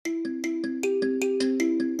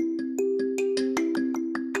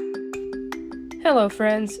Hello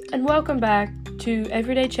friends, and welcome back to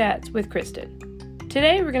Everyday Chats with Kristen.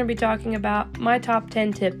 Today we're going to be talking about my top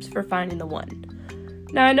 10 tips for finding the one.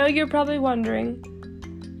 Now I know you're probably wondering,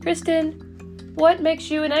 Kristen, what makes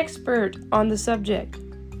you an expert on the subject?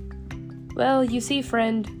 Well, you see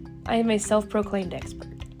friend, I am a self-proclaimed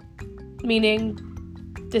expert. Meaning,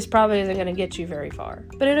 this probably isn't going to get you very far,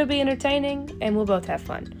 but it'll be entertaining and we'll both have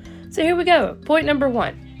fun. So here we go. Point number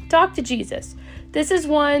 1, talk to Jesus. This is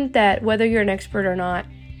one that, whether you're an expert or not,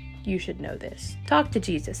 you should know this. Talk to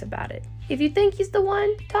Jesus about it. If you think he's the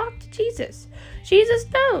one, talk to Jesus. Jesus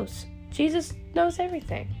knows. Jesus knows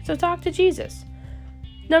everything. So talk to Jesus.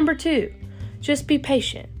 Number 2, just be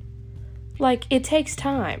patient. Like, it takes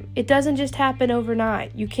time. It doesn't just happen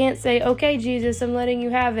overnight. You can't say, okay, Jesus, I'm letting you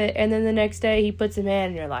have it, and then the next day he puts a man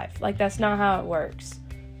in your life. Like, that's not how it works.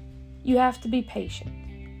 You have to be patient.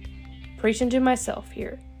 Preaching to myself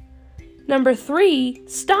here. Number 3,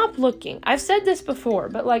 stop looking. I've said this before,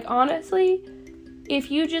 but honestly,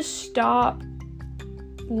 if you just stop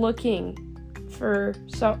looking for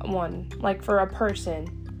someone, for a person,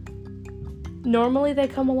 normally they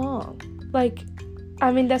come along.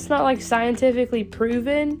 That's not scientifically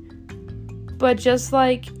proven, but just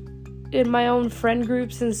in my own friend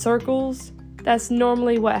groups and circles, that's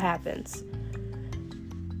normally what happens.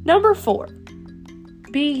 Number 4,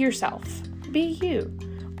 be yourself. Be you.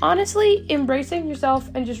 Honestly, embracing yourself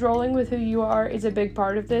and just rolling with who you are is a big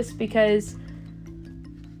part of this, because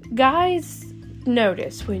guys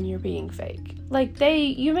notice when you're being fake.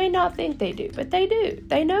 You may not think they do, but they do.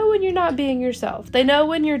 They know when you're not being yourself. They know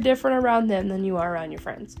when you're different around them than you are around your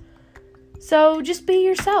friends. So just be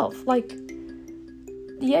yourself.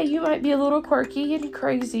 Yeah, you might be a little quirky and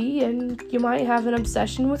crazy, and you might have an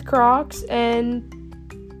obsession with Crocs, and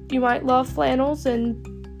you might love flannels and,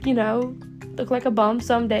 look like a bum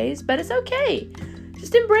some days, but it's okay.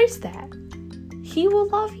 Just embrace that. He will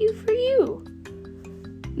love you for you.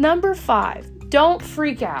 Number 5, don't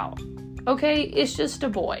freak out. Okay, it's just a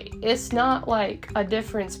boy. It's not a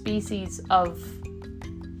different species of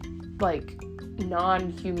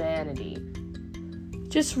non-humanity.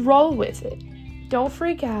 Just roll with it. Don't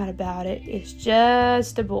freak out about it. It's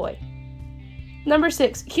just a boy. Number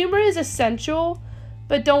 6, humor is essential,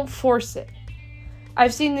 but don't force it.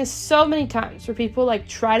 I've seen this so many times where people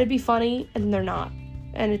try to be funny and they're not.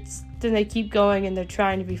 And then they keep going and they're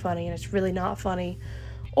trying to be funny and it's really not funny.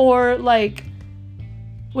 Or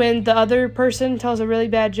when the other person tells a really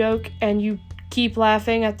bad joke and you keep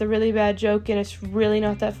laughing at the really bad joke and it's really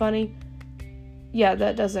not that funny. Yeah,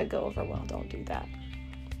 that doesn't go over well. Don't do that.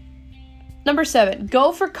 Number 7,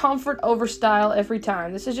 go for comfort over style every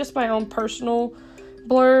time. This is just my own personal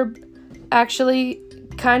blurb. Actually,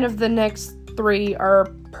 kind of the next 3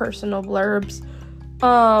 are personal blurbs.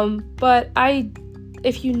 But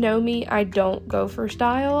if you know me, I don't go for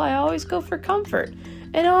style. I always go for comfort.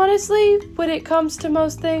 And honestly, when it comes to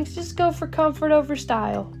most things, just go for comfort over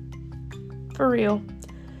style. For real.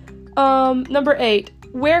 Number 8,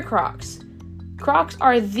 wear Crocs. Crocs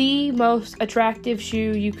are the most attractive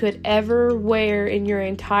shoe you could ever wear in your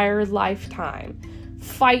entire lifetime.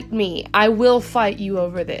 Fight me. I will fight you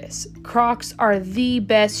over this. Crocs are the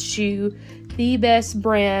best shoe, the best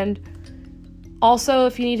brand. Also,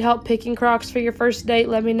 if you need help picking Crocs for your first date,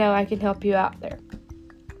 let me know. I can help you out there.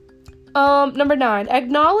 Number 9,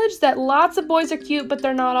 acknowledge that lots of boys are cute, but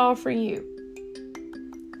they're not all for you.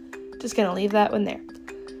 Just gonna leave that one there.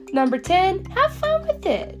 Number 10, have fun with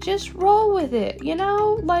it. Just roll with it,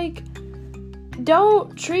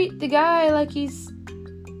 don't treat the guy like he's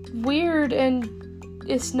weird and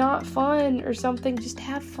it's not fun or something. Just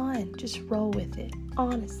have fun. Just roll with it,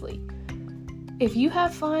 honestly. If you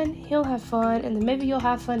have fun, he'll have fun, and then maybe you'll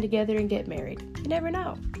have fun together and get married. You never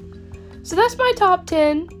know. So that's my top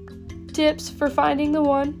 10 tips for finding the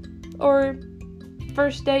one or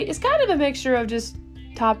first date. It's kind of a mixture of just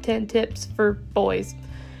top 10 tips for boys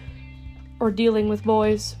or dealing with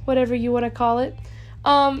boys, whatever you want to call it.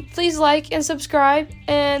 Please like and subscribe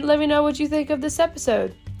and let me know what you think of this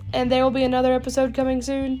episode. And there will be another episode coming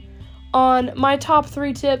soon on my top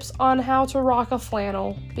 3 tips on how to rock a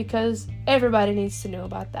flannel, because everybody needs to know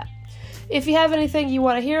about that. If you have anything you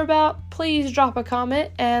want to hear about, please drop a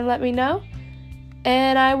comment and let me know.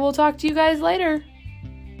 And I will talk to you guys later.